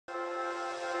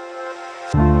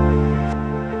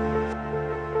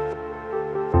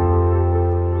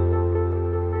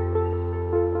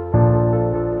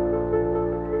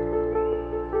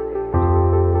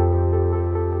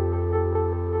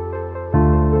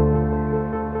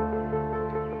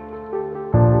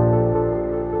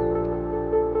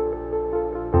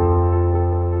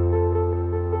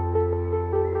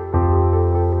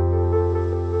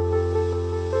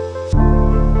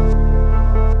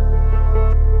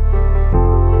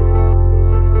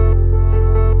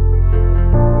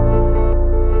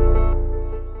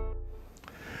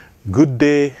Good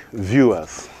day,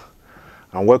 viewers,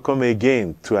 and welcome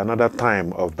again to another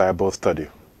time of Bible study.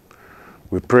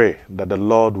 We pray that the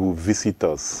Lord will visit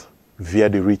us via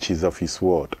the riches of His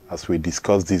word as we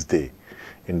discuss this day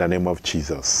in the name of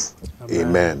Jesus.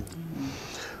 Amen.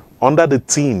 Under the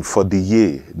theme for the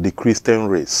year, the Christian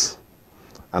race,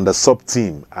 and the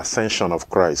sub-theme, Ascension of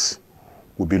Christ,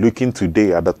 we'll be looking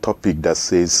today at the topic that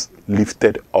says,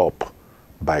 lifted up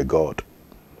by God.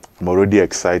 I'm already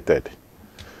excited.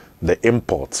 The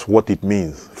import, what it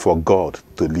means for God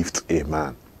to lift a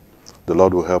man. The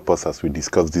Lord will help us as we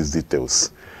discuss these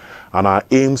details. And our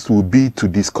aims will be to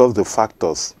discuss the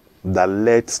factors that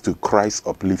led to Christ's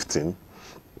uplifting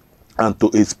and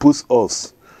to expose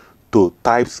us to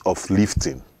types of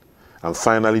lifting. And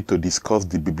finally, to discuss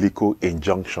the biblical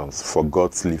injunctions for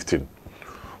God's lifting.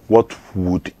 What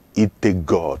would it take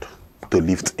God to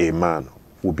lift a man?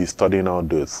 We'll be studying all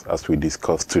those as we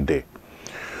discuss today.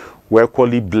 We're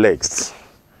equally blessed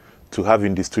to have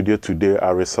in the studio today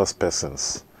our resource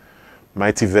persons,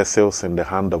 mighty vessels in the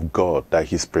hand of God that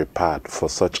He's prepared for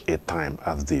such a time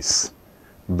as this.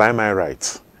 By my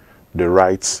right, the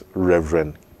Right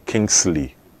Reverend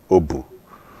Kingsley Obu,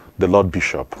 the Lord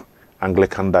Bishop,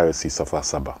 Anglican Diocese of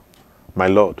Asaba. My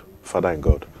Lord, Father and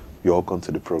God, you're welcome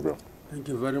to the program. Thank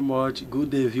you very much. Good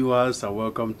day, viewers, and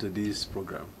welcome to this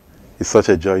program. It's such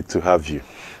a joy to have you.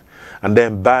 And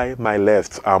then by my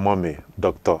left, our mommy,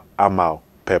 Dr. Amal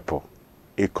Peppo,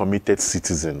 a committed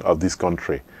citizen of this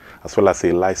country, as well as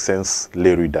a licensed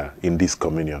lay reader in this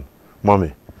communion.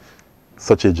 Mommy,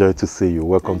 such a joy to see you.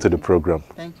 Welcome to the program.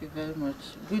 Thank you very much.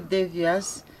 Good day,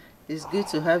 viewers. It's good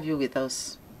to have you with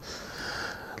us.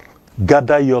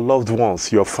 Gather your loved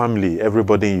ones, your family,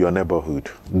 everybody in your neighborhood.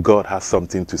 God has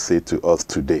something to say to us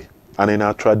today. And in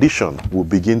our tradition, we'll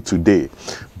begin today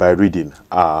by reading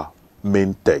our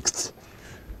main text,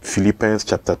 Philippians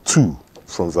chapter 2,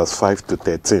 from verse 5 to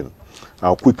 13.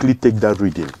 I'll quickly take that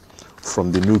reading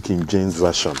from the New King James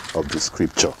Version of the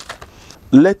scripture.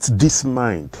 Let this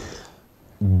mind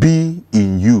be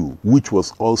in you, which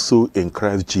was also in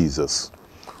Christ Jesus,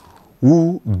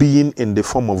 who, being in the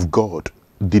form of God,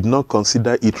 did not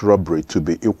consider it robbery to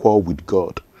be equal with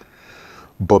God,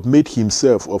 but made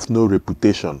himself of no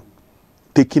reputation,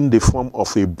 taking the form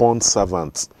of a bond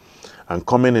servant, and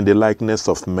coming in the likeness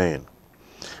of men,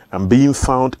 and being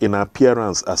found in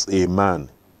appearance as a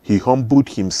man, he humbled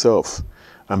himself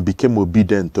and became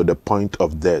obedient to the point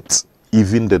of death,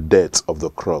 even the death of the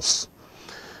cross.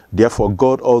 Therefore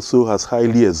God also has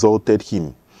highly exalted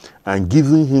him, and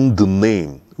given him the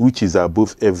name which is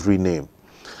above every name,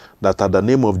 that at the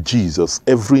name of Jesus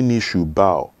every knee should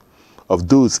bow, of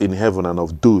those in heaven and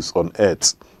of those on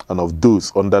earth and of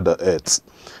those under the earth,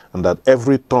 and that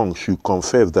every tongue should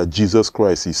confess that Jesus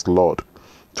Christ is Lord,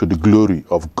 to the glory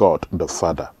of God the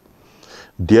Father.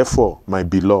 Therefore, my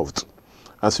beloved,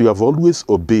 as you have always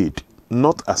obeyed,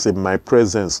 not as in my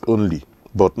presence only,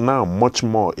 but now much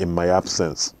more in my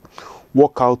absence,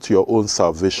 work out your own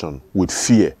salvation with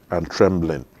fear and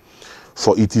trembling.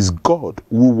 For it is God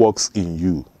who works in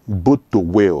you, both to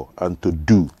will and to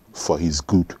do for his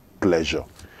good pleasure.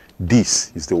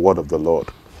 This is the word of the Lord.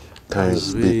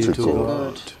 Thanks be to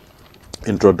God.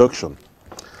 Introduction.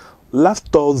 Last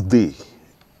Thursday,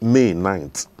 May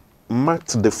 9th,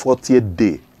 marked the 40th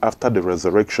day after the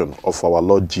resurrection of our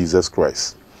Lord Jesus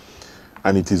Christ.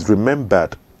 And it is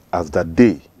remembered as the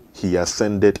day he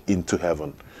ascended into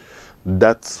heaven.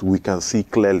 That we can see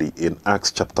clearly in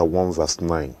Acts chapter 1 verse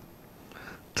 9.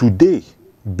 Today,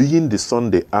 being the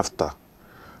Sunday after,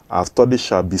 our study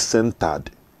shall be centered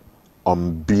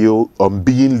on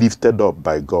being lifted up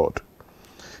by God.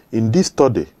 In this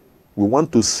study, we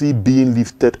want to see being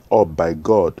lifted up by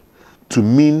God to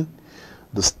mean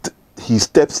he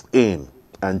steps in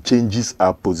and changes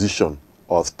our position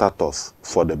or status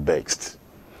for the best.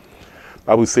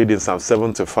 I will say in Psalm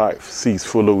 75, 6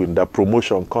 following, that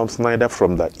promotion comes neither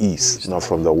from the east nor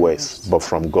from the west, but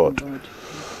from God.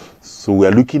 So we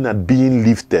are looking at being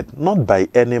lifted, not by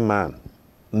any man,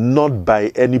 not by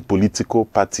any political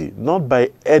party, not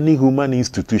by any human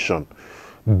institution,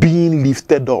 being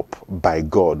lifted up by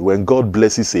God. When God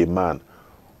blesses a man,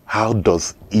 how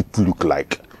does it look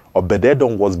like?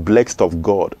 Obed-Edom was blessed of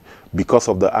God because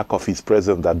of the ark of his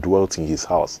presence that dwelt in his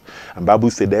house. And the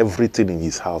Bible said everything in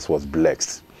his house was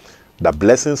blessed. The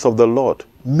blessings of the Lord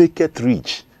maketh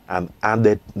rich and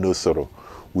added no sorrow.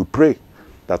 We pray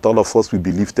that all of us will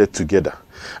be lifted together.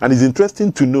 And it's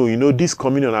interesting to know, this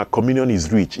communion, our communion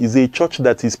is rich, is a church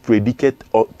that is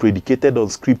predicated on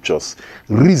scriptures,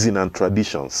 reason and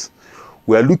traditions.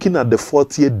 We are looking at the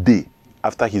 40th day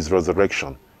after his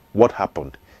resurrection. What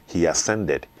happened? He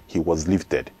ascended. He was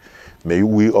lifted. May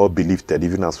we all be lifted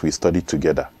even as we study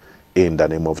together in the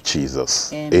name of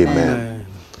Jesus. Amen. Amen.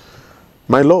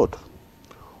 My Lord,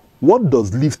 what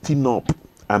does lifting up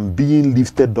and being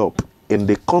lifted up in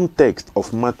the context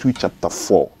of Matthew chapter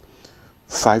 4,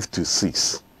 5 to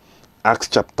 6, Acts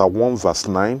chapter 1 verse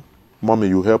 9, Mommy,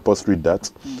 you help us read that,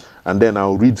 and then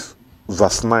I'll read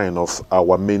verse 9 of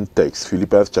our main text,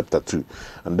 Philippians chapter 2,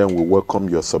 and then we'll welcome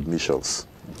your submissions.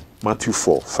 Matthew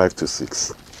 4, 5 to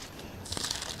 6.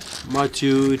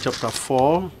 Matthew chapter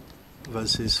 4,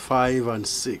 verses 5 and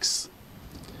 6.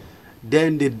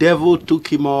 Then the devil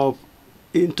took him up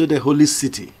into the holy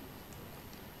city,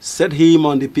 set him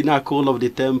on the pinnacle of the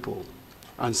temple,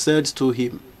 and said to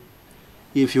him,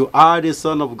 If you are the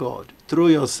Son of God, throw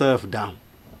yourself down.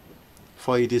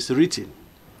 For it is written,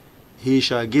 He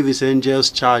shall give his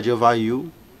angels charge over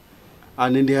you,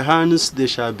 and in their hands they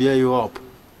shall bear you up,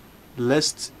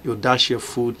 lest you dash your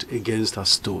foot against a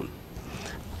stone.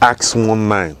 Acts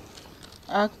 1:9.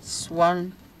 Acts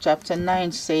 1, chapter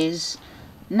 9 says,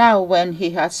 Now when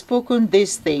he had spoken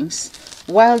these things,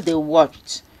 while they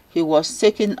watched, he was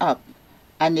taken up,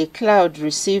 and a cloud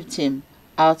received him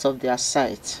out of their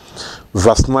sight.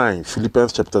 Verse 9,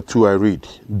 Philippians chapter 2, I read,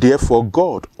 Therefore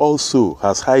God also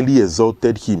has highly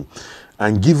exalted him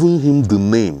and given him the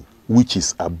name which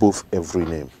is above every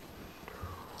name.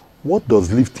 What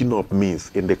does lifting up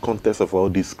means in the context of all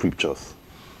these scriptures?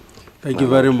 Thank you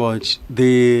very much.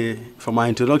 For my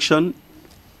introduction,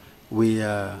 we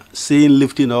are seeing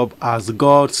lifting up as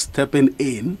God stepping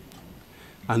in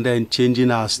and then changing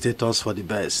our status for the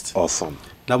best. Awesome.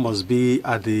 That must be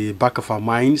at the back of our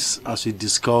minds as we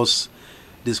discuss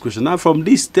this question. Now, from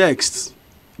these texts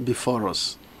before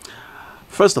us,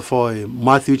 first of all, in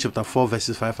Matthew chapter 4,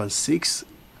 verses 5 and 6,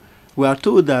 we are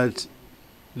told that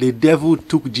the devil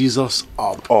took Jesus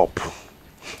up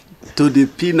to the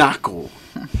pinnacle.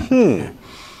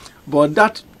 But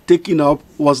that taking up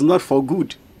was not for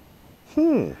good.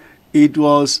 It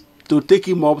was to take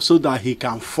him up so that he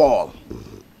can fall.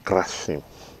 Crush him.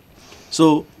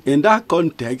 So, in that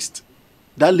context,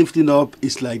 that lifting up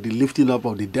is like the lifting up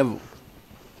of the devil.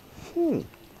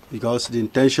 Because the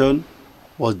intention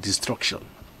was destruction.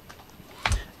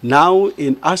 Now,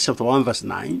 in Acts chapter 1, verse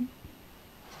 9,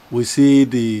 we see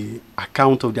the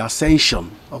account of the ascension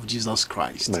of Jesus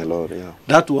Christ. My Lord, yeah.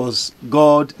 That was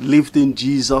God lifting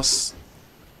Jesus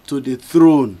to the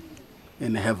throne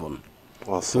in heaven.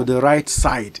 Awesome. To the right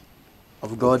side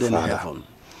of God in Father. heaven,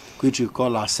 which we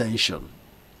call ascension.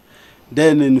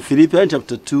 Then in Philippians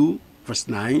chapter 2, verse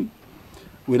 9,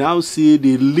 we now see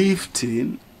the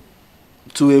lifting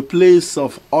to a place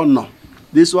of honor.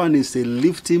 This one is a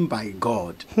lifting by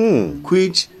God,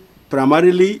 which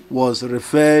primarily was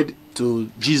referred to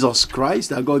Jesus Christ,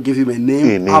 that God gave him a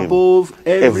name above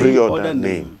every other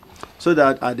name. So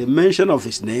that at the mention of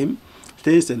his name,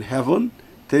 things in heaven,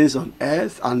 things on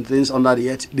earth, and things under the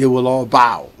earth, they will all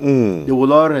bow. They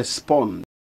will all respond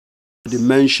to the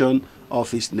mention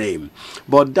of his name.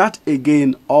 But that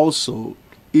again also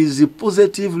is the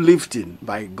positive lifting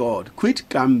by God, which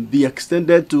can be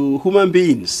extended to human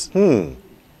beings.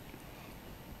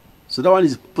 So that one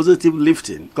is positive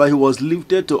lifting, because he was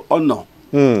lifted to honor.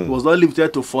 He was not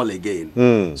lifted to fall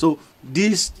again. So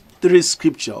these three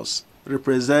scriptures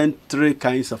represent three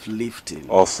kinds of lifting.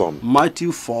 Awesome.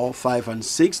 Matthew 4, 5 and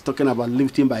 6, talking about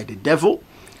lifting by the devil,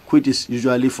 which is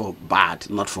usually for bad,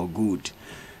 not for good.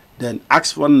 Then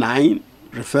Acts 1:9,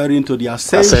 referring to the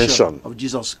ascension of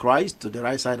Jesus Christ to the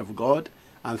right side of God.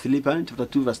 And Philippians chapter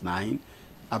 2, verse 9,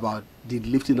 about the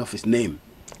lifting of his name.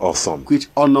 Awesome. Which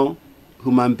honor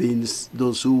human beings,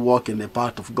 those who walk in the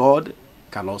path of God,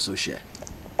 can also share.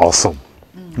 Awesome.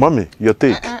 Mommy, your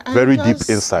take. Very deep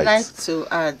insights. I'd like to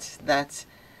add that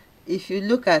if you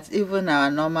look at even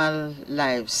our normal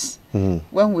lives,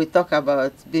 when we talk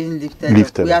about being lifted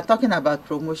up, we are talking about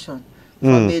promotion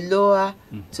from a lower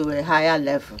to a higher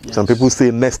level. Yes. Some people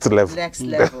say next level. Next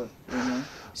level.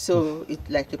 So it's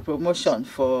like a promotion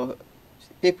for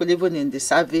people even in the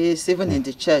service, even in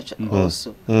the church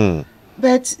also.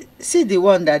 But see the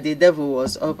one that the devil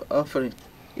was offering.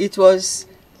 It was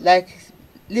like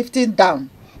lifting down,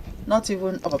 not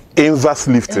even up. Inverse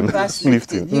lifting. Inverse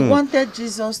lifting. He wanted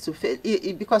Jesus to fail,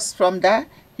 because from that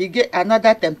he get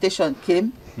another temptation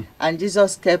came, and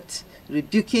Jesus kept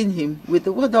rebuking him with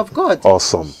the word of God.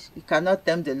 Awesome. You cannot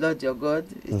tempt the Lord your God.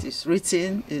 It is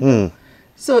written.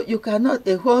 So you cannot,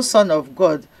 a whole son of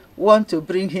God, want to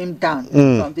bring him down.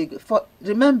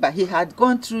 Remember, he had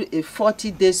gone through a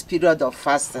 40 days period of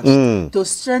fasting to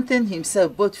strengthen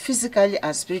himself both physically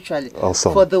and spiritually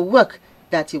for the work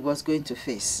that he was going to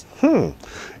face. You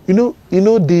know,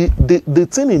 the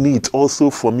thing in it also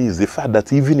for me is the fact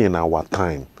that even in our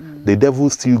time, the devil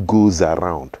still goes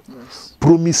around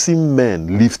promising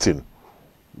men lifting,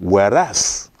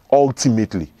 whereas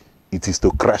ultimately it is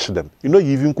to crush them. You know,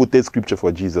 you even quoted scripture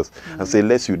for Jesus and say,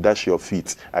 lest you dash your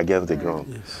feet against the ground.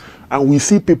 Yes. And we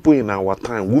see people in our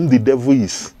time whom the devil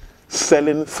is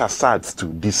selling facades to,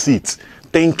 deceit,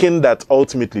 thinking that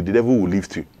ultimately the devil will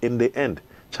lift you. In the end,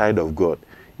 child of God,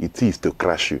 it is to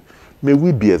crush you. May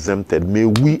we be exempted. May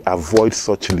we avoid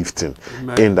such lifting.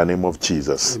 Amen. In the name of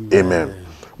Jesus. Amen.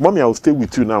 Mommy, I will stay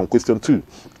with you now on question 2.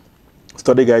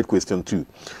 Study guide question 2.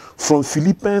 From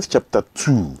Philippians chapter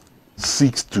 2,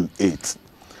 6 to 8.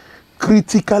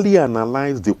 Critically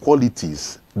analyze the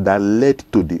qualities that led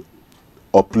to the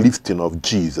uplifting of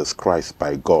Jesus Christ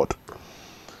by God.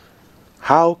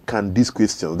 How can these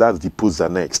questions, that's the poser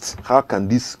next, how can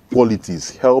these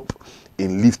qualities help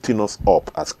in lifting us up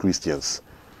as Christians?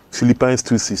 Philippians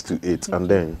 2, 6 to 8, and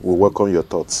then we'll welcome your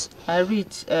thoughts. I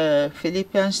read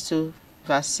Philippians 2,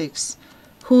 verse 6.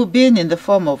 Who, being in the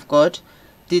form of God,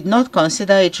 did not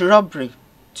consider it robbery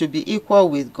to be equal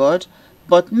with God,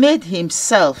 but made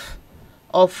himself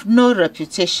of no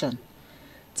reputation,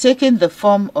 taking the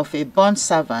form of a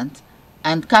bondservant,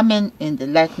 and coming in the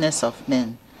likeness of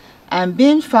men. And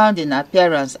being found in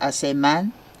appearance as a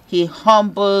man, he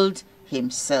humbled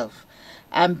himself,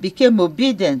 and became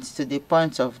obedient to the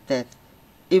point of death,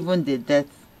 even the death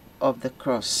of the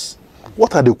cross.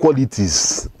 What are the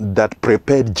qualities that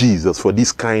prepared Jesus for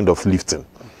this kind of lifting?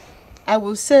 I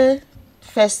will say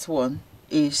first one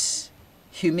is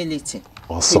humility.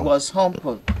 Awesome. He was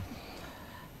humble.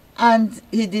 And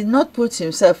he did not put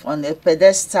himself on a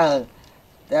pedestal.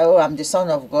 Oh, I'm the Son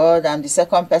of God, I'm the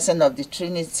second person of the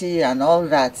Trinity and all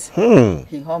that.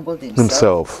 He humbled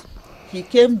himself. He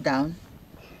came down.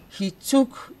 He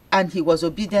took, and he was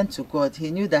obedient to God.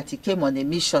 He knew that he came on a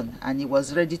mission and he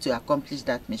was ready to accomplish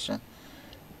that mission.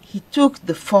 He took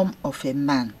the form of a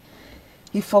man.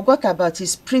 He forgot about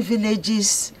his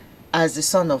privileges as the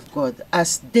Son of God,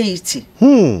 as deity.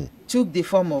 Took the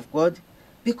form of God,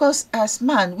 because as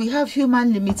man, we have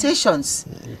human limitations.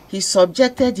 He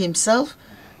subjected himself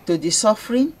to the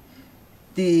suffering,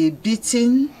 the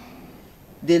beating,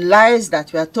 the lies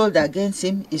that were told against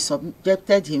him. He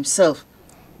subjected himself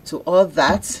to all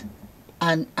that.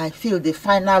 And I feel the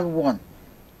final one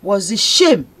was the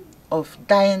shame of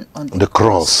dying on the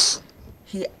cross.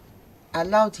 He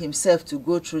allowed himself to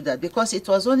go through that, because it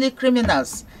was only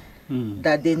criminals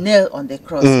that they nailed on the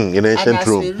cross. In ancient and as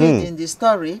Rome. we read in the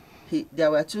story,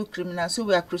 there were 2 criminals who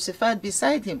were crucified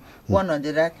beside him, one on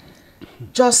the right,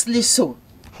 justly so,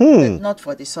 but not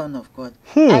for the Son of God.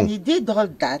 And he did all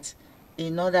that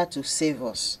in order to save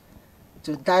us,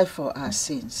 to die for our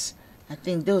sins. I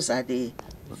think those are the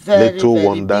very, Little very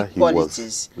wonder big he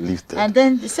qualities. was lifted. And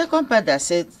then the second part that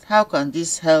said, how can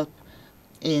this help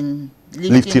in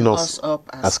lifting us up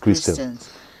as Christians?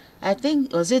 I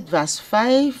think, was it verse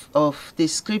 5 of the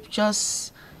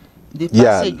scriptures, the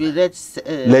passage we read,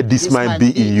 let this mind be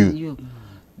in you,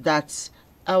 that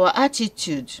our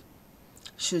attitude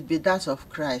should be that of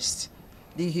Christ.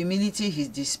 The humility he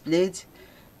displayed.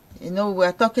 You know,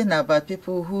 we're talking about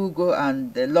people who go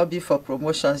and lobby for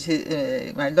promotions.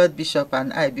 My Lord Bishop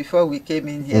and I, before we came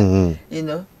in here, you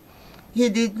know, he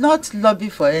did not lobby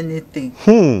for anything.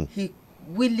 He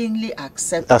willingly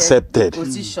accepted the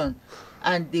position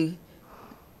and the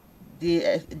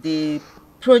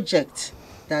project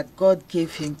that God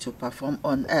gave him to perform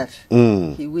on earth.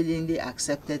 He willingly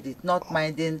accepted it, not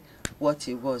minding what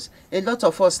he was. A lot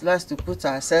of us like to put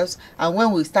ourselves, and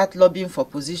when we start lobbying for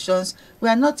positions, we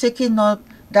are not taking up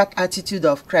that attitude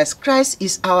of Christ. Christ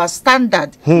is our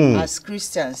standard as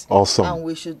Christians. Awesome. And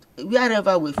we should,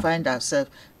 wherever we find ourselves,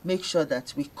 make sure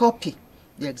that we copy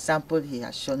the example he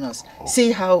has shown us.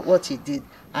 See what he did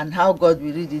and how God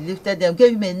really lifted them,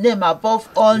 gave him a name above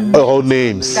all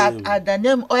names. That at the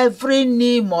name every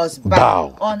knee must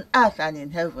bow on earth and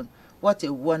in heaven. What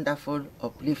a wonderful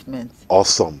upliftment.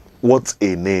 Awesome. What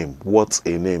a name. What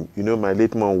a name. You know, my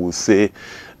late mom will say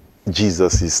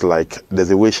Jesus is like,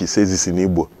 there's a way she says this in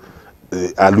Igbo,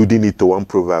 alluding it to one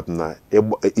proverb now.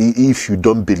 If you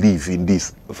don't believe in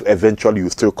this, eventually you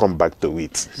still come back to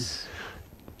it.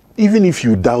 Even if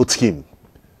you doubt him,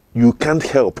 you can't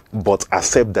help but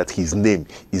accept that his name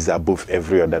is above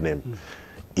every other name.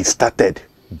 It started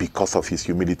because of his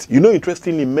humility. You know,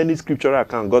 interestingly, in many scriptural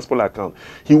accounts, gospel accounts,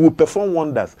 he will perform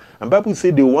wonders. And Bible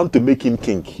says they want to make him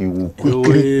king. He will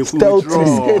quickly,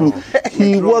 stealthily.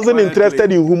 He wasn't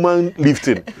interested in human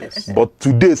lifting. But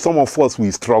today, some of us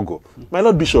will struggle. My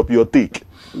Lord Bishop, your take.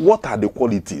 What are the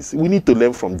qualities? We need to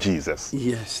learn from Jesus.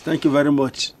 Yes, thank you very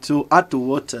much. To add to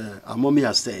what our mommy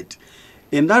has said,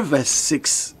 in that verse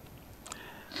 6,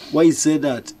 where he said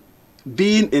that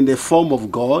being in the form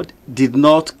of God did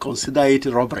not consider it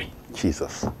robbery.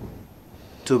 Jesus.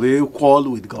 To be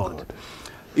equal with God.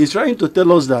 He's trying to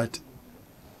tell us that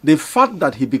the fact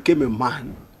that he became a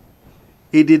man,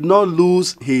 he did not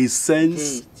lose his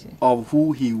sense of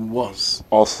who he was.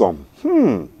 Awesome.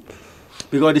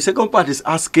 Because the second part is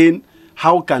asking,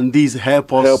 how can this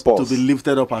help us to be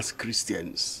lifted up as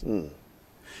Christians?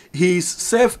 His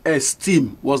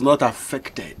self-esteem was not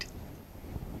affected.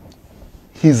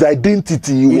 His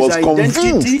identity was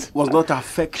not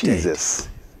affected. Jesus.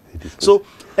 So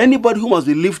anybody who must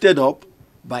be lifted up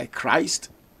by Christ,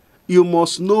 you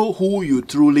must know who you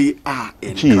truly are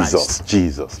in Christ.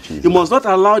 Jesus. You must not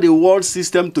allow the world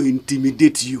system to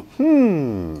intimidate you.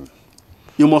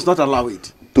 You must not allow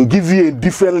it. To give you a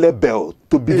different label,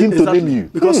 to begin to name you.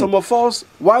 Because some of us,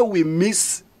 why we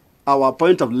miss our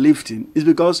point of lifting is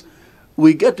because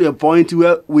we get to a point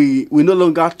where we no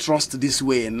longer trust this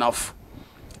way enough.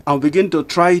 And begin to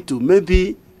try to,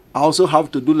 maybe I also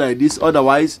have to do like this,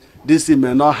 otherwise this thing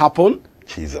may not happen.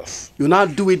 Jesus. You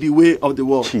not do it the way of the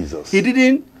world. Jesus. He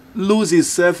didn't lose his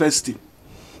self-esteem.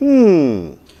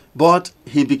 But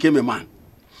he became a man.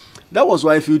 That was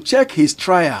why if you check his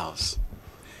trials,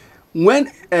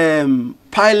 when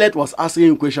Pilate was asking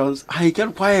him questions, he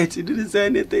kept quiet. He didn't say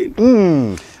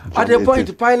anything. At the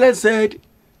point, Pilate said,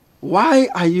 why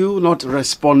are you not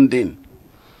responding?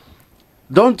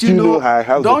 Don't you know I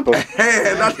have don't, the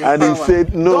power? And he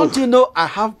said, no. Don't you know I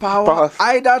have power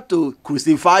either to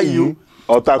crucify you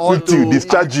or to acquit you,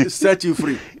 discharge you, set you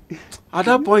free? At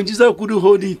that point, Jesus couldn't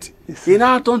hold it. He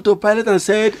now turned to Pilate and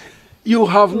said, you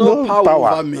have no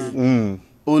power over me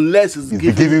unless it's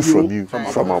given from you,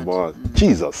 from above.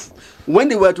 Jesus. When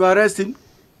they were to arrest him,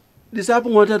 the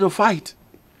disciples wanted to fight.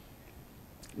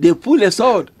 They pulled a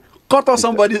sword, cut off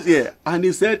somebody's ear, and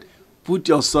he said, put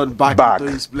your sword back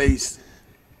into his place.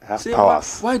 Say,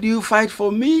 why do you fight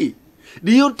for me?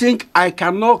 Do you think I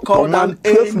cannot call down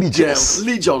angels,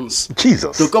 legions,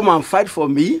 Jesus, to come and fight for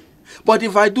me? But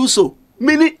if I do so,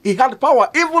 meaning he had power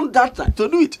even that time to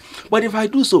do it. But if I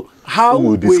do so, how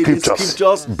will the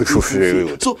scriptures be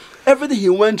fulfilled? So everything he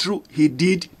went through, he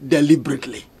did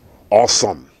deliberately.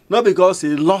 Awesome. Not because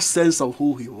he lost sense of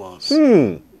who he was.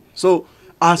 So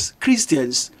as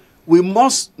Christians, we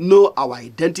must know our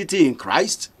identity in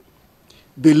Christ,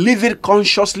 believe it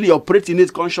consciously, operate in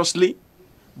it consciously,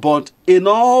 but in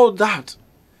all that,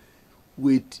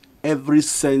 with every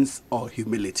sense of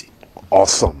humility.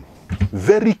 Awesome.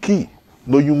 Very key.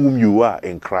 Knowing whom you are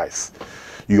in Christ.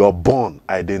 Your born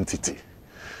identity.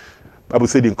 Bible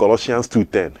said in Colossians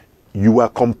 2:10, you are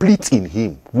complete in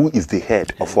him who is the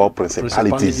head of all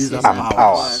principalities and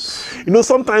powers. You know,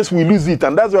 sometimes we lose it,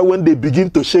 and that's why when they begin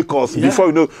to shake us, before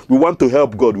you know, we want to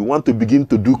help God, we want to begin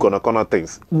to do corner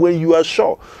things. When you are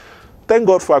sure, thank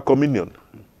God for our communion.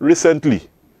 Recently,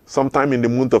 sometime in the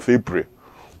month of April,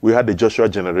 we had the Joshua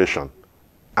generation,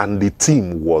 and the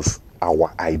theme was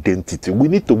our identity. We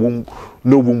need to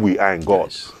know whom we are in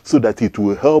God, so that it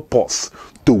will help us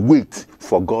to wait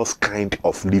for God's kind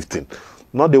of lifting.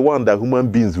 Not the one that human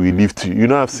beings will lift to. You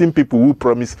know, I've seen people who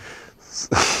promise.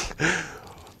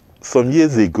 Some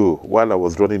years ago, while I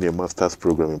was running a master's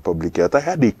program in public health, I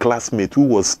had a classmate who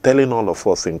was telling all of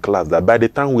us in class that by the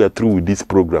time we are through with this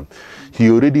program, he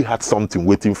already had something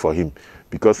waiting for him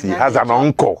because he has an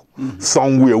uncle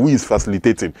somewhere who is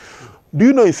facilitating. Do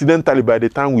you know, incidentally, by the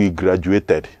time we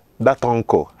graduated, that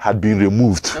uncle had been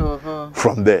removed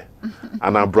from there,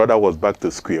 and our brother was back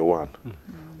to square one.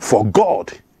 For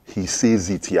God, he says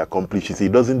it, he accomplishes. He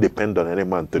doesn't depend on any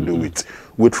man to do it.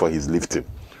 Wait for his lifting.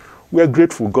 We are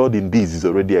grateful God in this is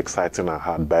already exciting our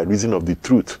heart by reason of the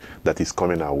truth that is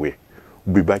coming our way.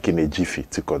 We'll be back in a jiffy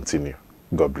to continue.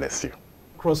 God bless you.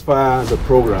 Crossfire, the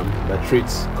program that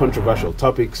treats controversial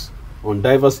topics on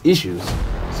diverse issues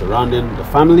surrounding the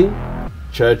family,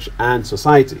 church, and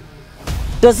society.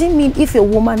 Does it mean if a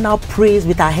woman now prays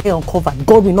with her hair uncovered,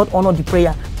 God will not honor the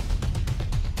prayer?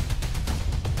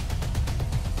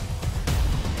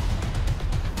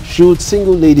 Should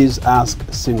single ladies ask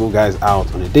single guys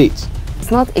out on a date?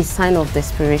 It's not a sign of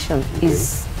desperation.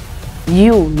 It's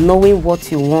you knowing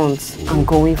what you want and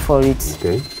going for it.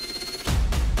 Okay.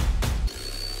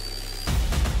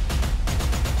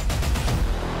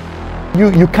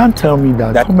 You can't tell me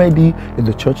that comedy in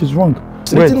the church is wrong.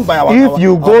 If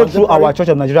you go through our Church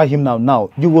of Nigeria hymn now,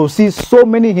 you will see so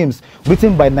many hymns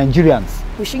written by Nigerians.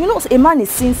 You know, a man is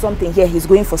seeing something here, he's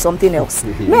going for something else.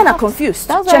 Men are confused.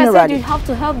 That's why I said you have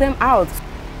to help them out.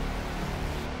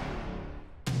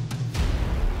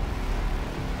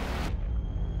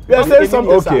 We are saying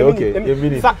something. Okay. A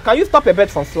minute. Sir, can you stop a bird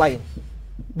from flying?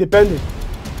 Depending.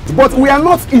 But we are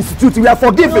not instituting, we are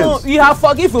forgiven. No, you have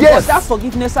forgiven, yes. But that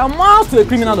forgiveness amounts to a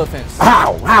criminal offense.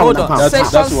 How? Hold on.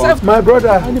 Section 7. My brother,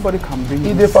 anybody can bring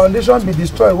if the foundation be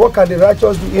destroyed, what can the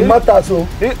righteous do? It matters. So.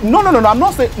 No. I'm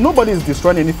not saying nobody is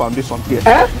destroying any foundation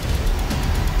here.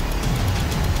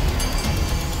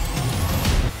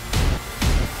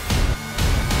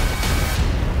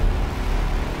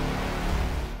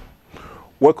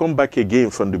 Welcome back again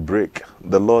from the break.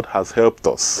 The Lord has helped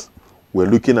us. We're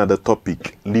looking at the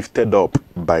topic, lifted up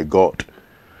by God.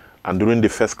 And during the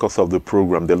first course of the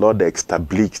program, the Lord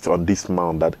established on this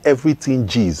mount that everything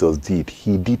Jesus did,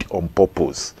 he did on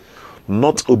purpose,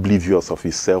 not oblivious of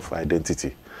his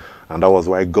self-identity. And that was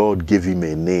why God gave him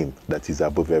a name that is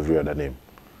above every other name.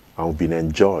 And we've been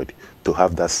enjoyed to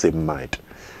have that same mind.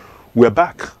 We're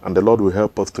back, and the Lord will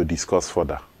help us to discuss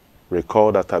further.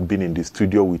 Recall that I've been in the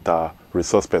studio with our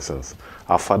resource persons,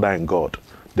 our Father in God,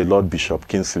 the Lord Bishop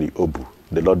Kingsley Obu,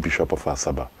 the Lord Bishop of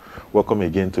Asaba. Welcome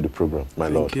again to the program, my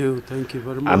Lord. Thank you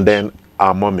very much. And then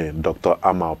our mommy, Dr.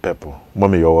 Amal Pepo.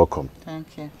 Mommy, you're welcome.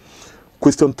 Thank you.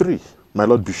 Question 3, my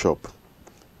Lord Bishop.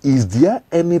 Is there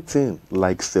anything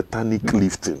like satanic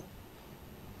lifting?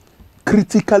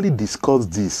 Critically discuss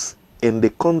this in the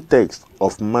context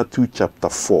of Matthew chapter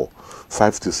 4,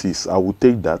 5-6. I will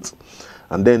take that.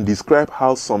 And then describe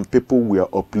how some people were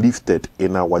uplifted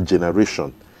in our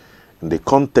generation in the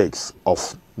context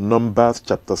of Numbers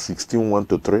chapter 16,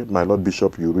 1-3. My Lord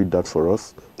Bishop, you read that for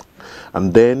us.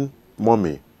 And then,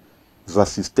 Mommy,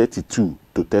 verses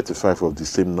 32-35 of the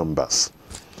same Numbers.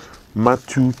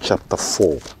 Matthew chapter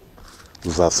 4,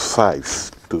 verse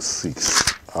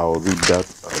 5-6. I'll read that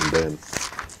and then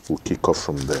we'll kick off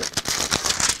from there.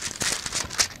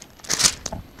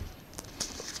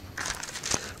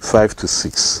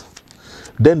 5-6.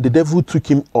 Then the devil took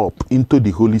him up into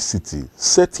the holy city,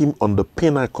 set him on the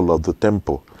pinnacle of the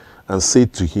temple, and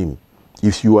said to him,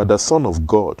 If you are the Son of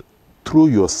God, throw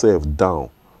yourself down,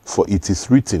 for it is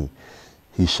written,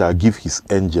 He shall give his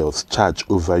angels charge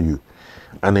over you,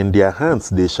 and in their hands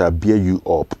they shall bear you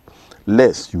up,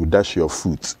 lest you dash your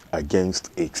foot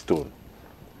against a stone.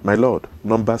 My Lord,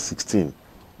 Numbers 16.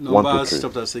 Numbers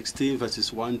chapter 16, verses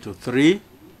 1-3.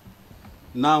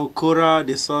 Now Korah,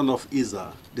 the son of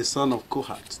Izhar, the son of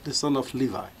Kohath, the son of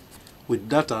Levi, with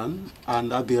Dathan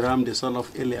and Abiram, the son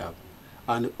of Eliab,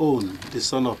 and On, the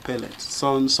son of Pelet,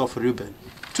 sons of Reuben,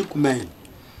 took men,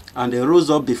 and they rose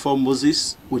up before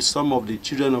Moses with some of the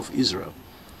children of Israel,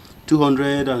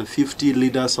 250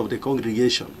 leaders of the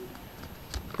congregation,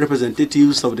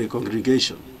 representatives of the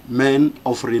congregation, men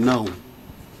of renown.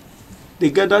 They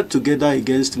gathered together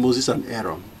against Moses and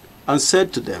Aaron, and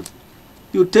said to them,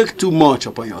 You take too much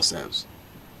upon yourselves,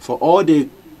 for all the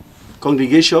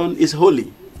congregation is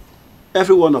holy,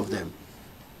 every one of them,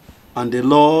 and the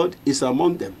Lord is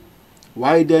among them.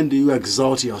 Why then do you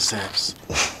exalt yourselves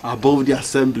above the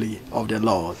assembly of the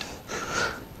Lord?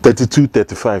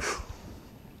 32-35.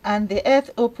 And the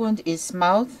earth opened its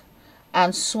mouth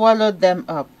and swallowed them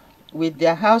up, with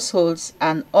their households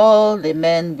and all the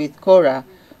men with Korah,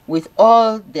 with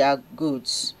all their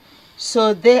goods.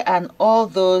 So they and all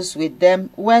those with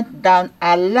them went down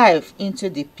alive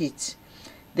into the pit.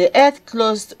 The earth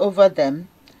closed over them,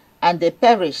 and they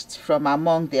perished from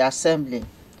among the assembly.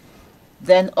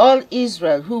 Then all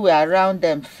Israel who were around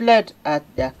them fled at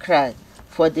their cry,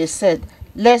 for they said,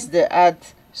 Lest the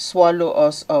earth swallow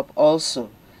us up also.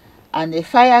 And a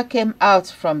fire came out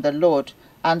from the Lord,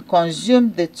 and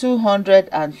consumed the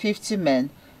 250 men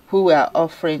who were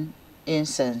offering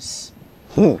incense.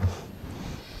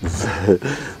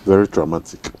 Very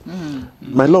traumatic.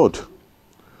 My Lord,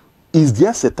 is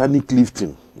there satanic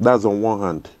lifting? That's on one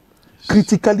hand.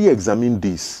 Critically examine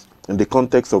this in the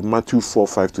context of Matthew 4,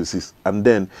 5-6, and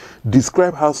then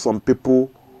describe how some people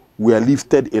were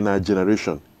lifted in our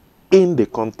generation in the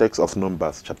context of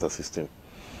Numbers chapter 16.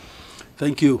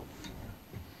 Thank you.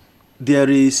 There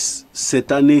is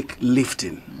satanic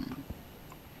lifting.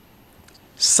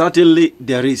 Certainly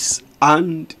there is,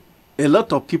 and a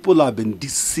lot of people have been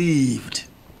deceived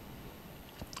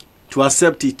to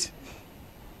accept it.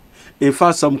 In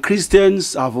fact, some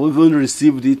Christians have even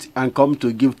received it and come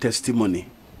to give testimony.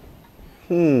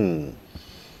 But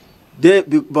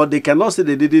they cannot say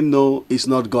they didn't know it's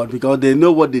not God, because they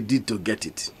know what they did to get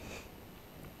it.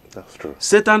 That's true.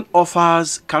 Satan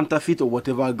offers counterfeit or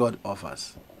whatever God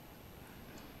offers.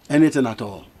 Anything at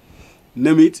all.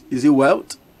 Name it. Is it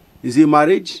wealth? Is it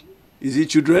marriage? Is it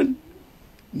children?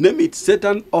 Name it.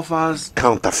 Satan offers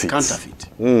counterfeit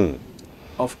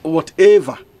of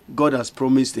whatever God has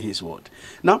promised in his word.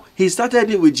 Now, he started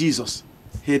it with Jesus.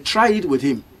 He tried it with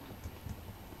him.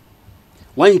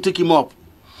 when he took him up.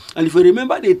 And if you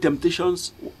remember the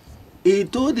temptations, he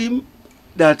told him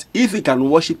that if he can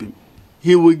worship him,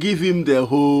 he will give him the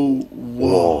whole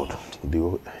world.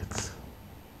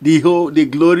 The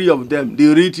glory of them,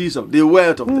 the riches of the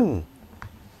wealth of them.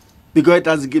 Because it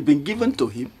has been given to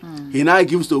him, he now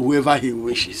gives to whoever he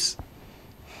wishes.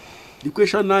 The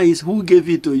question now is, who gave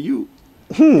it to you?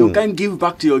 You can't give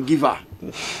back to your giver.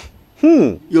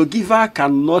 Your giver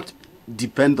cannot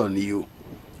depend on you.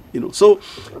 So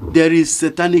there is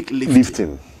satanic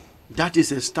lifting. That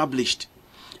is established.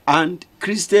 And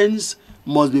Christians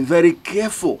must be very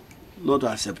careful not to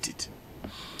accept it.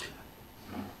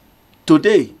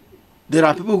 Today, there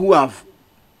are people who have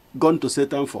gone to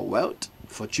Satan for wealth,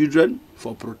 for children,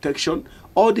 for protection.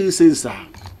 All these things are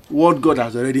what God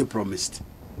has already promised.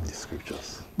 The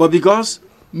scriptures. But because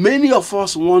many of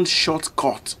us want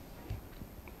shortcut,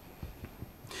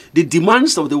 the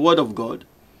demands of the word of God,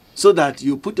 so that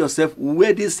you put yourself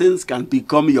where these things can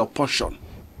become your portion.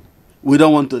 We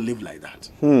don't want to live like that.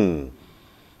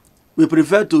 We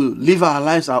prefer to live our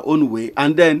lives our own way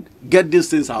and then get these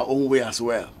things our own way as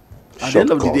well. At the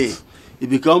end of the day, it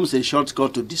becomes a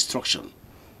shortcut to destruction.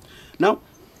 Now,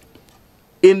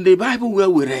 in the Bible where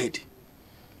we read,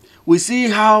 we see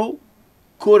how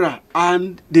Korah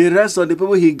and the rest of the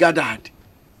people he gathered,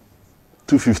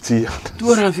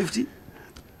 250,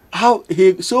 how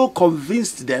he so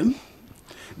convinced them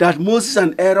that Moses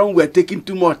and Aaron were taking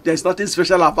too much. There's nothing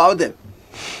special about them.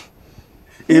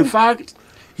 In fact,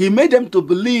 he made them to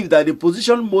believe that the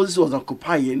position Moses was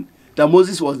occupying, that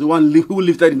Moses was the one who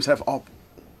lifted himself up.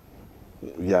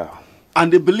 Yeah.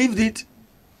 And they believed it,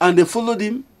 and they followed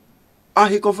him,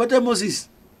 and he confronted Moses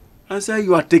and said,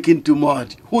 you are taking too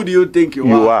much. Who do you think you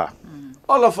are?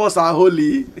 All of us are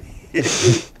holy.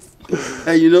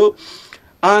 And,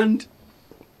 and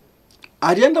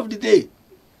at the end of the day,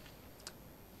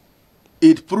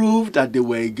 it proved that they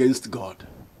were against God.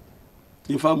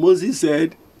 In fact, Moses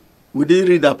said, we didn't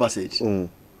read that passage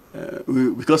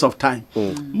because of time.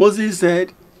 Moses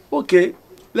said, okay,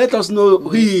 let us know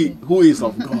who is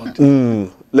of God.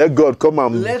 Let God come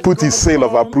and put his seal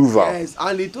of approval. Yes,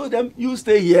 and he told them, you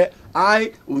stay here,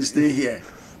 I will stay here.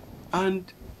 And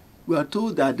we are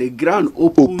told that the ground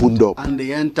opened up, and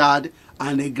they entered,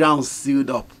 and the ground sealed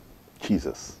up.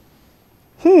 Jesus.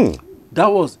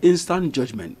 That was instant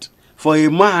judgment for a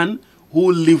man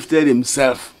who lifted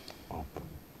himself up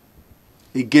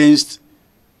against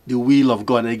the will of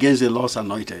God, against the Lord's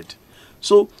anointed.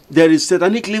 So there is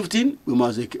satanic lifting. We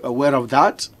must be aware of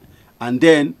that. And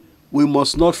then we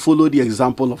must not follow the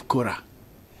example of Korah.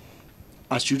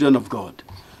 As children of God,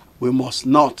 we must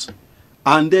not.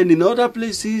 And then in other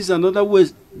places and other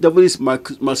ways, the devil is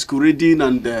masquerading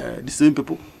and deceiving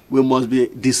people. We must be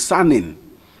discerning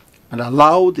and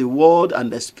allow the word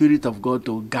and the Spirit of God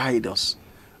to guide us,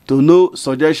 to know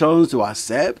suggestions to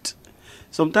accept.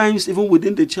 Sometimes even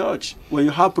within the church, when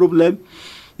you have problem,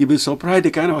 you'll be surprised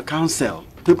the kind of counsel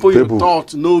people you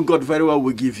thought know God very well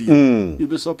will give you. You'll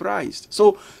be surprised.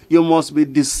 So you must be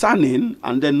discerning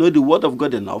and then know the word of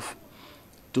God enough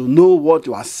to know what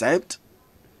to accept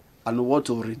and what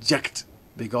to reject,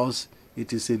 because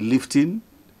it is a lifting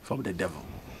from the devil.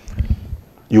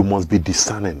 You must be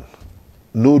discerning.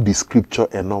 Know the scripture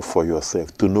enough for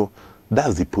yourself to know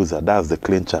that's the poser, that's the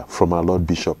clincher from our Lord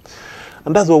Bishop.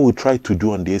 And that's what we try to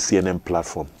do on the ACNN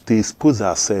platform, to expose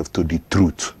ourselves to the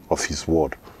truth of his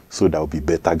word so that we'll be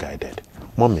better guided.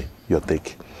 Mommy, your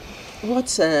take.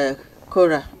 What's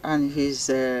Korah and his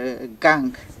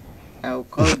gang?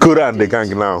 Korah and the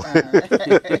gang now.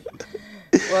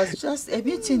 Was just a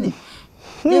mutiny.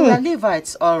 They were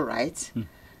Levites, all right.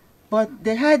 But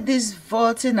they had this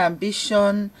vaulting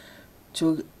ambition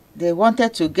they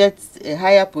wanted to get a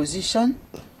higher position.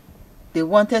 They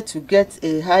wanted to get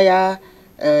a higher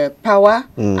power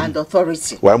and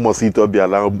authority. Why must it all be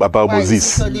allowed about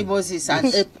Moses? Why only Moses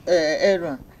and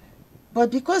Aaron?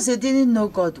 But because they didn't know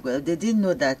God well, they didn't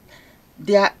know that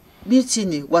their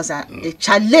mutiny was a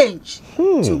challenge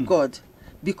to God.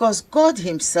 Because God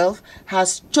himself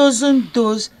has chosen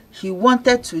those he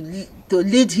wanted to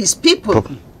lead his people.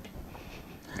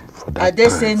 Are they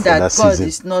saying that God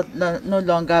is no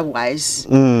longer wise?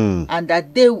 And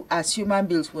that they, as human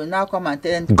beings, will now come and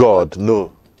tell God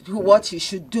no. What he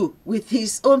should do with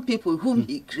his own people whom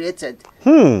he created?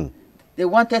 They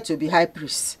wanted to be high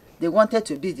priests. They wanted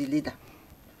to be the leader.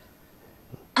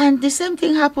 And the same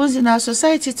thing happens in our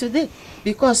society today.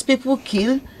 Because people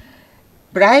kill,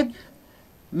 bribe,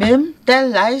 maim, tell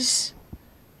lies,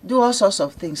 do all sorts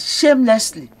of things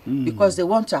shamelessly because they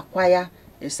want to acquire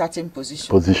a certain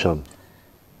position.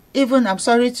 Even, I'm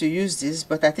sorry to use this,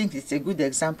 but I think it's a good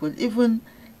example. Even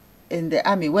in the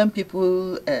army, when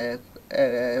people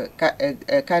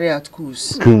carry out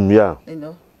coups, yeah. you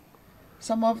know,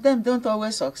 some of them don't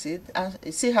always succeed, and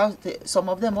you see how some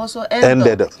of them also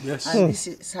ended up. Yes. And this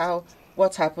is how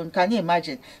what happened. Can you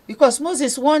imagine? Because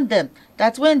Moses warned them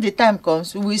that when the time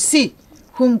comes, we will see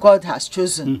whom God has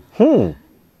chosen.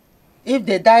 If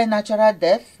they die natural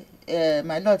death,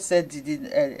 my Lord said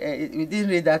we didn't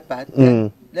read that part.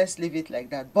 Let's leave it like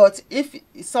that. But if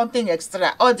something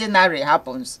extraordinary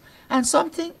happens, and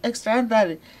something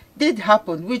extraordinary did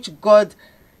happen, which God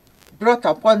brought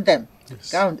upon them,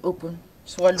 ground open,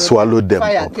 swallowed them.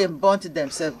 Fire came, burnt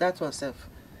themselves. That was self.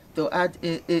 To add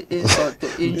insult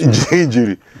to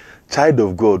injury. Child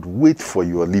of God, wait for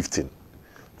your lifting.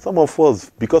 Some of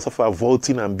us, because of our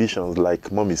vaulting ambitions,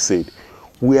 like Mommy said,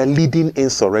 we are leading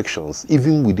insurrections,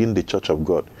 even within the Church of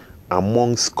God,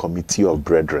 amongst committee of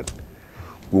brethren.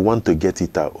 We want to get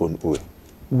it our own way.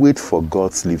 Wait for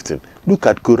God's lifting. Look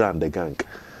at Korah and the gang.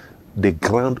 The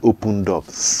ground opened up.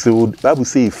 So the Bible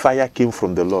says fire came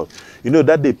from the Lord. You know,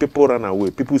 that day people ran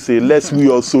away. People say, lest we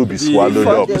also be swallowed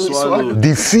up.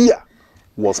 The fear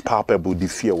was palpable. The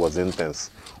fear was intense.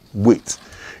 Wait.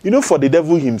 You know, for the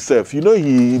devil himself, you know,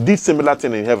 he did similar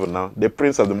thing in heaven now. The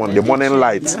prince of the morning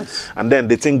light. Yes. And then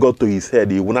the thing got to his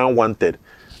head. He now wanted,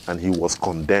 and he was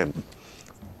condemned.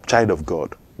 Child of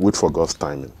God, wait for God's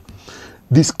timing.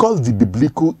 Discuss the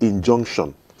biblical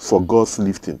injunction for God's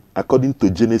lifting, according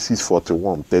to Genesis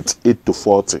 41, 38 to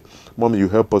 40. Mom, you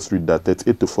help us read that,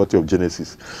 38 to 40 of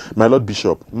Genesis. My Lord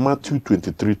Bishop, Matthew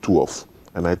 23, 12.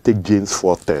 And I take James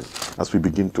 4:10 as we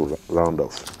begin to round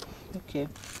off. Okay.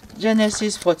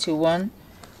 Genesis 41,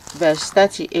 verse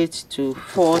 38 to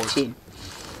 40.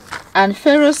 And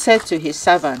Pharaoh said to his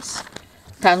servants,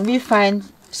 can we find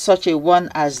such a one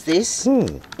as this,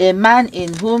 a man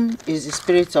in whom is the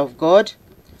Spirit of God?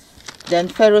 Then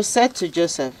Pharaoh said to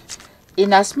Joseph,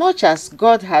 inasmuch as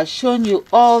God has shown you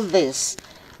all this,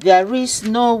 there is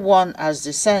no one as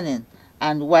discerning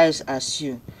and wise as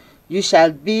you. You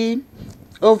shall be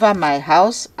over my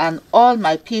house, and all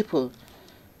my people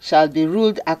shall be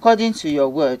ruled according to your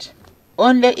word.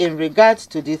 Only in regard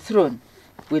to the throne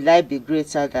will I be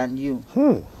greater than you.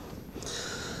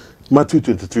 Matthew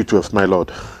 23:12, my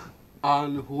Lord.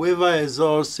 And whoever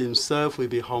exalts himself will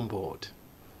be humbled,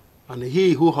 and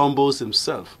he who humbles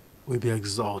himself will be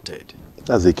exalted.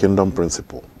 That's a kingdom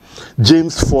principle.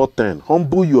 James 4:10,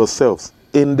 humble yourselves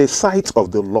in the sight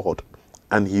of the Lord,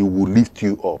 and he will lift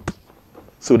you up.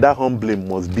 So that humbling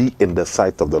must be in the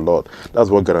sight of the Lord. That's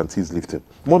what guarantees lifting.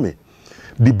 Mommy,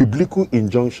 the biblical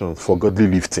injunctions for godly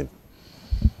lifting.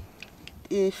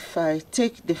 If I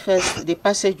take the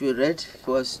passage we read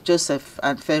was Joseph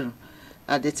and Pharaoh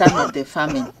at the time of the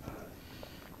famine.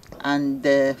 And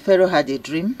Pharaoh had a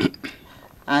dream,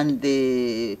 and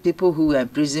the people who were in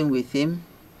prison with him,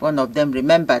 one of them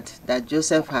remembered that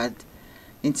Joseph had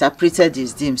interpreted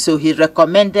his dream. So he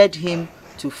recommended him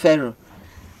to Pharaoh.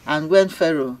 And when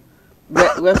Pharaoh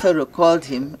called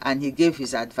him and he gave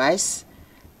his advice,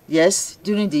 yes,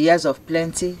 during the years of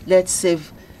plenty, let's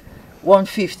save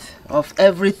 1/5 of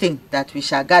everything that we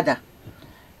shall gather,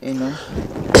 you know,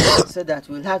 so that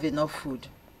we'll have enough food,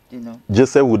 you know.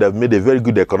 Joseph would have made a very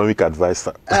good economic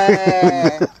advisor.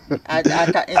 In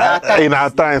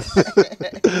our time.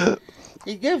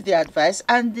 He gave the advice,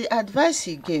 and the advice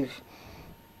he gave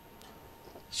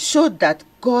showed that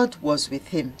God was with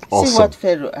him. Awesome. See what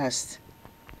Pharaoh asked.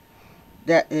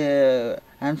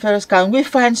 And Pharaoh, can we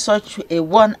find such a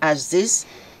one as this,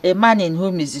 a man in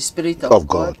whom is the Spirit of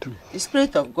God? The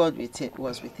Spirit of God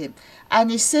was with him. And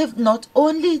he saved not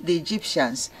only the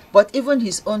Egyptians, but even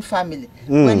his own family,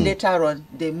 when later on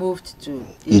they moved to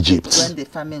Egypt, when the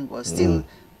famine was still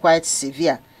quite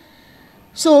severe.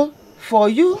 So, for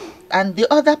you and the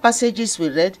other passages we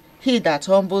read, he that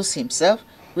humbles himself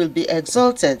will be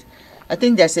exalted. I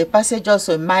think there's a passage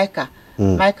also in Micah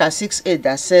 6:8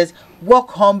 that says,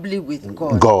 walk humbly with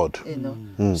God. You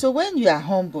know? So when you are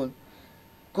humble,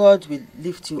 God will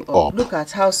lift you up. Look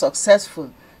at how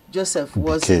successful Joseph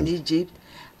was in Egypt,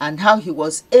 and how he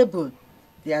was able,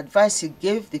 the advice he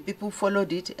gave, the people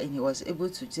followed it, and he was able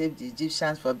to save the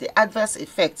Egyptians from the adverse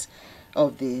effects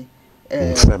of the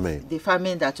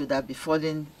famine that would have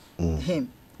befallen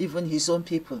him, even his own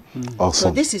people. Awesome.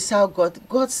 So this is how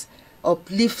God's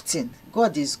uplifting.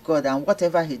 God is God, and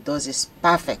whatever he does is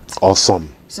perfect.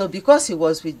 Awesome. So because he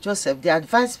was with Joseph, the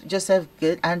advice Joseph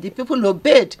gave, and the people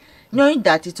obeyed, knowing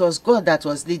that it was God that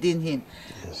was leading him.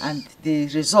 Yes. And the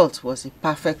result was a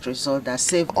perfect result that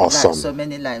saved so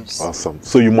many lives. Awesome.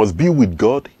 So you must be with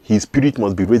God. His Spirit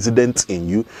must be resident in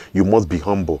you. You must be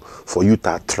humble for you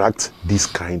to attract this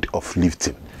kind of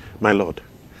lifting. My Lord,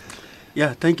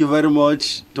 Yeah, thank you very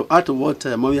much. To add to what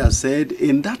Mommy has said,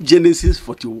 in that Genesis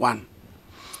 41,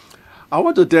 I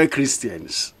want to tell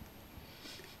Christians,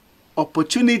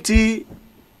 opportunity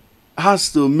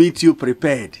has to meet you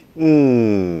prepared.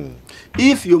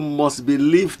 If you must be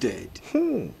lifted,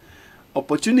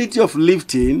 opportunity of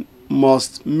lifting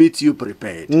must meet you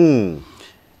prepared.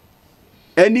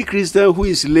 Any Christian who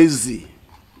is lazy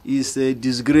is a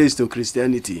disgrace to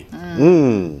Christianity.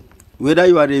 Whether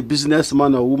you are a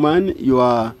businessman or woman, you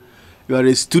are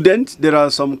a student. There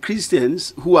are some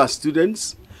Christians who are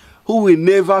students who will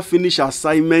never finish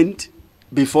assignment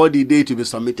before the day to be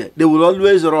submitted. They will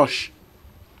always rush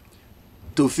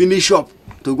to finish up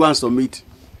to go and submit.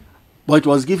 But it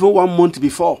was given 1 month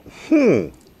before.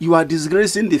 You are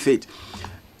disgracing the faith.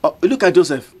 Look at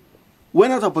Joseph.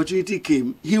 When that opportunity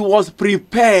came, he was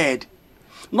prepared,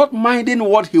 not minding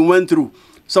what he went through.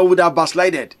 Some would have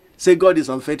backslided. Say God is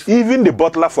unfaithful. Even the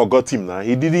butler forgot him now.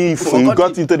 He didn't. He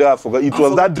got into the house. It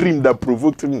was that dream that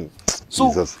provoked him. So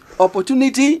Jesus.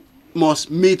 Opportunity must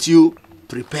meet you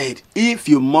prepared if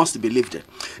you must be lifted.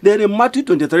 Then in Matthew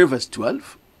 23 verse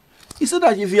 12, he said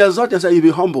that if you exalt yourself, you'll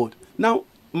be humbled. Now,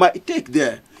 my take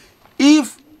there,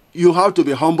 if you have to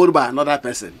be humbled by another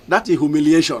person, that is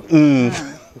humiliation.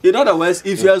 In other words,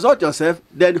 if you exalt yourself,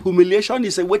 then humiliation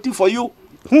is waiting for you.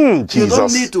 Jesus. You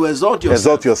don't need to exalt yourself.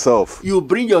 Exalt yourself. You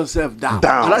bring yourself down.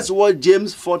 And that's what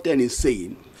James 4:10 is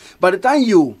saying. By the time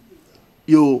you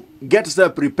get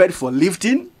yourself prepared for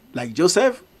lifting, like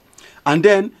Joseph, and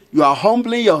then you are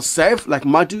humbling yourself, like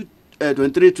Matthew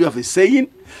 23:12 is saying,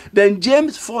 then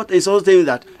James 4 is also saying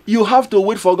that you have to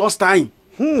wait for God's time.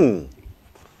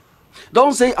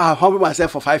 Don't say, I've humbled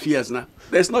myself for 5 years now.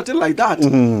 There's nothing like that.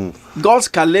 God's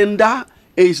calendar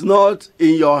is not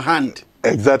in your hand.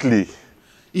 Exactly.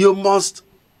 You must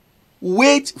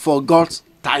wait for God's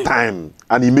time.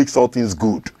 And he makes all things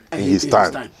good in his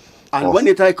time. And awesome. When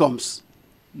the time comes,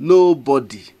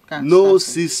 nobody, no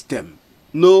system,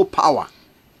 no power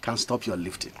can stop your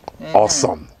lifting.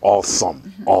 Awesome.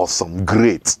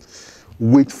 Great.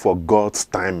 Wait for God's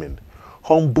timing.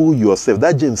 Humble yourself.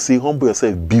 That James say, humble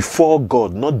yourself before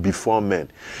God, not before men.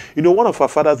 You know, one of our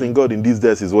fathers in God in these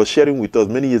days was sharing with us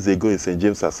many years ago in St.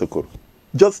 James Asokoro,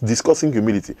 just discussing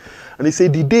humility. And he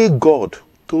said, the day God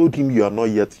told him you are not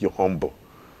yet humble,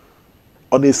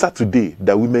 on a Saturday,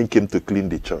 the women came to clean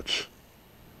the church.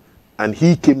 And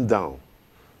he came down.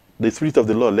 The Spirit of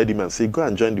the Lord led him and said, go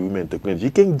and join the women to clean.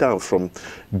 He came down from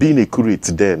being a curate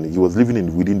then. He was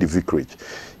living within the vicarage.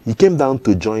 He came down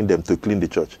to join them to clean the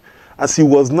church. As he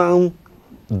was now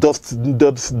dusting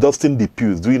the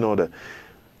pews, doing all that,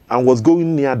 and was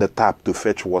going near the tap to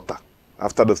fetch water,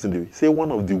 after dusting the pews, say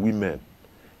one of the women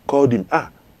called him,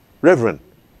 Reverend,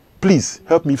 please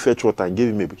help me fetch water, and gave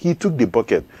him a bucket. He took the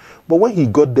bucket. But when he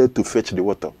got there to fetch the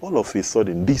water, all of a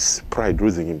sudden, this pride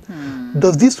rose in him.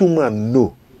 Does this woman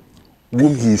know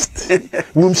whom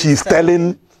she is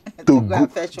telling to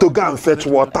go and fetch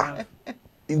water?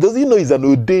 Does he know he's an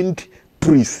ordained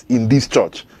priest in this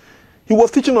church? He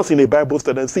was teaching us in a Bible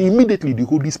study and say immediately the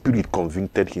Holy Spirit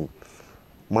convicted him.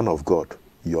 Man of God,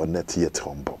 you are not yet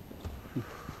humble.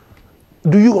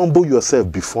 Do you humble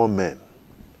yourself before men?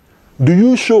 Do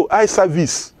you show eye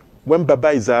service when Baba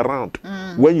is around?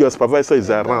 When your supervisor is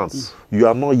around, you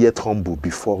are not yet humble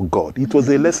before God. It was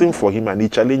a lesson for him and he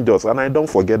challenged us, and I don't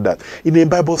forget that. In a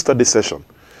Bible study session,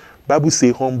 Bible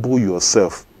says humble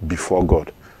yourself before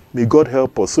God. May God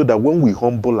help us so that when we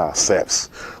humble ourselves,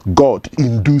 God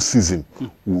in due season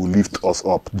will lift us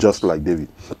up, just like David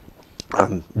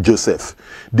and Joseph.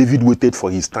 David waited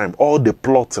for his time. All the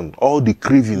plotting, all the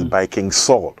cravings by King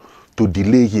Saul to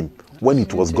delay him when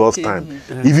it was God's time,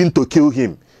 even to kill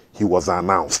him, he was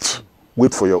announced.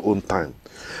 Wait for your own time.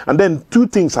 And then 2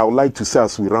 things I would like to say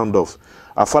as we round off.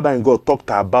 Our Father in God talked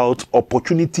about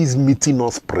opportunities meeting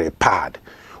us prepared.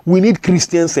 We need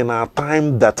Christians in our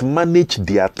time that manage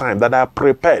their time, that are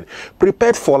prepared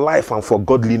for life and for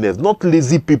godliness, not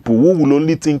lazy people who will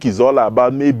only think it's all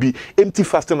about maybe empty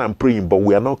fasting and praying, but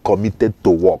we are not committed to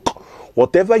work.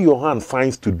 Whatever your hand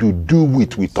finds to do, do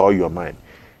it with all your mind.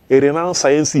 A renowned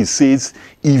scientist says,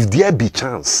 if there be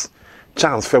chance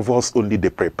favors only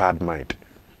the prepared mind.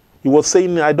 He was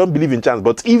saying, I don't believe in chance,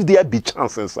 but if there be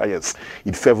chance in science,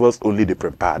 it favors only the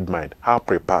prepared mind. How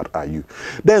prepared are you?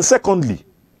 Then secondly,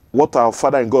 what our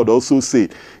Father in God also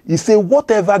said, he said,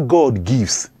 whatever God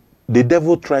gives, the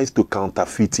devil tries to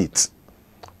counterfeit it.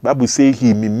 Bible says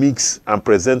he mimics and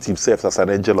presents himself as an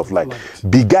angel of light.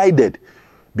 Be guided.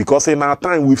 Because in our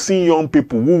time, we've seen young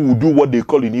people who will do what they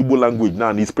call in Igbo language now,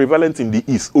 and it's prevalent in the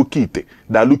East, okite.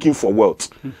 They're looking for wealth.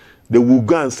 They will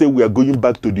go and say, we are going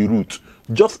back to the root.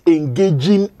 just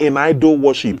engaging in idol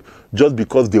worship just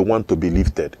because they want to be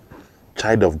lifted.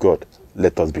 Child of God,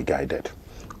 let us be guided.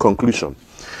 Conclusion.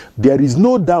 There is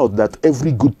no doubt that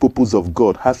every good purpose of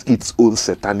God has its own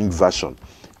satanic version,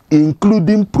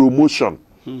 including promotion.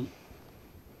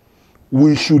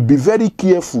 We should be very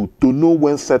careful to know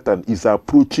when Satan is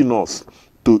approaching us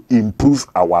to improve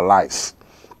our lives,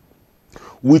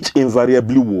 which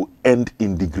invariably will end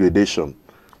in degradation.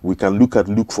 We can look at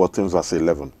Luke 14 verse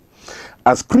 11.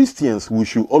 As Christians, we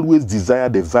should always desire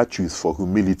the virtues for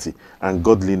humility and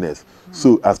godliness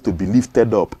so as to be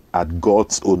lifted up at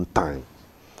God's own time.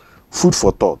 Food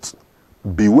for thought.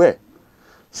 Beware.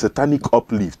 Satanic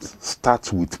uplift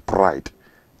starts with pride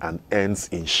and ends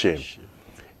in shame.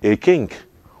 A king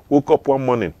woke up one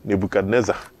morning,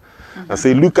 Nebuchadnezzar, and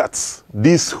said, look at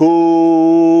this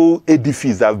whole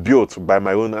edifice I've built by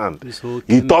my own hand.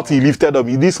 He thought he lifted up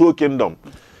this whole kingdom.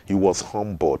 He was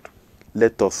humbled.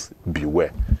 Let us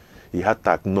beware. He had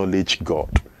to acknowledge God.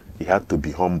 He had to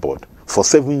be humbled for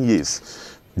 7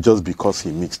 years just because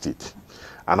he mixed it.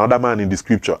 Another man in the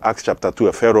scripture, Acts chapter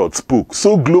 2, Herod spoke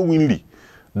so glowingly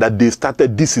that they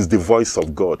started, this is the voice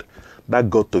of God. That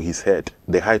got to his head,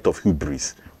 the height of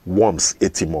hubris. Worms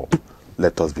ate him up.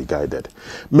 Let us be guided.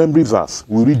 Memory verse,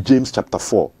 we read James chapter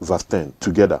 4, verse 10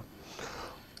 together.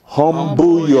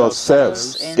 Humble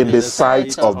yourselves in the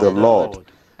sight of the Lord,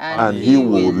 and he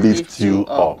will lift you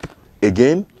up.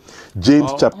 Again,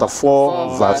 James chapter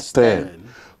 4, verse 10.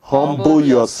 Humble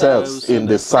yourselves in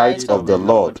the sight of the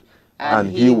Lord,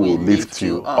 and he will lift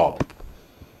you up.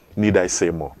 Need I say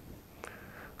more?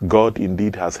 God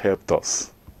indeed has helped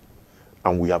us,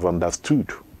 and we have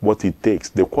understood what it takes,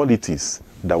 the qualities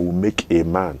that will make a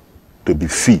man to be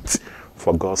fit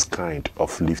for God's kind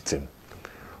of lifting.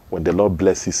 When the Lord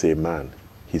blesses a man,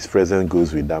 his presence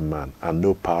goes with that man, and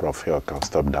no power of hell can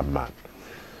stop that man.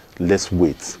 Let's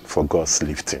wait for God's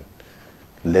lifting.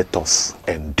 Let us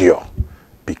endure,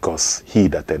 because he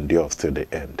that endures to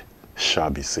the end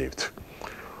shall be saved.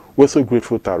 We're so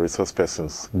grateful to our resource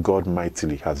persons. God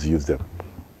mightily has used them.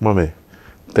 Mommy,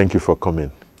 thank you for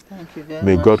coming. Thank you very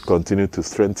May much. God continue to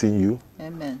strengthen you.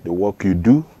 Amen. The work you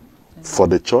do for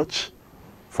the church,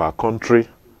 for our country,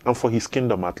 and for his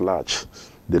kingdom at large.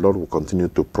 The Lord will continue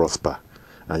to prosper,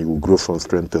 and you will grow from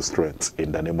strength to strength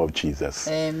in the name of Jesus.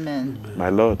 Amen. My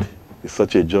Lord, it's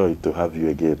such a joy to have you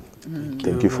again.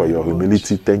 Thank you for your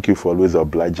humility. Thank you for always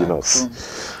obliging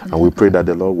us. And we pray that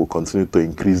the Lord will continue to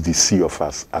increase the sea of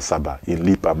us, Asaba, in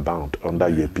leap and bound under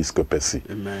your episcopacy.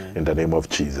 Amen. In the name of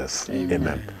Jesus.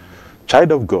 Amen.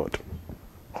 Child of God,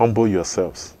 humble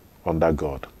yourselves under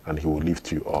God, and he will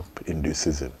lift you up in due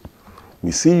season.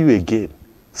 We see you again,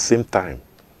 same time,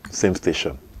 same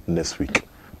station, next week.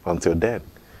 Until then,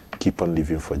 keep on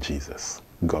living for Jesus.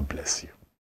 God bless you.